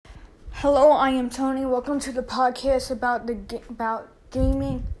Hello, I am Tony. Welcome to the podcast about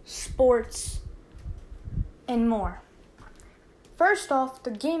gaming, sports, and more. First off,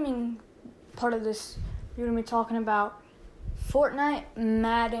 the gaming part of this, you're going to be talking about Fortnite,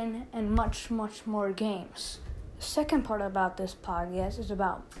 Madden, and much more games. The second part about this podcast is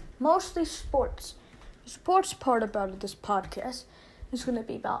about mostly sports. The sports part about this podcast is going to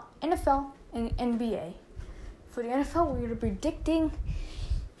be about NFL and NBA. For the NFL, we're going to be predicting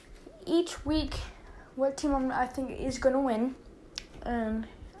each week what team I think is going to win. And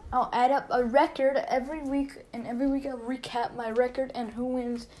I'll add up a record every week, and every week I'll recap my record and who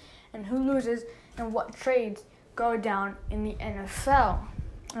wins and who loses and what trades go down in the NFL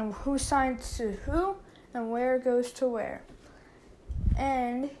and who signs to who and where goes to where.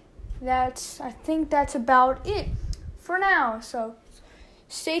 And I think that's about it for now. So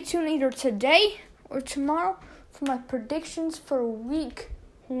stay tuned either today or tomorrow for my predictions for week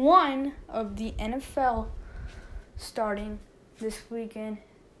 1 of the NFL starting this weekend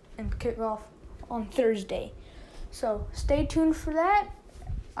and kick off on Thursday. So stay tuned for that.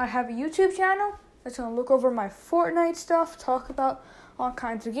 I have a YouTube channel that's going to look over my Fortnite stuff, talk about all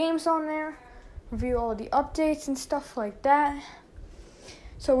kinds of games on there, review all the updates and stuff like that.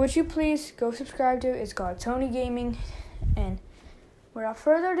 So would you please go subscribe to it. It's called Tony Gaming. And without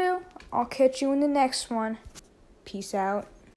further ado, I'll catch you in the next one. Peace out.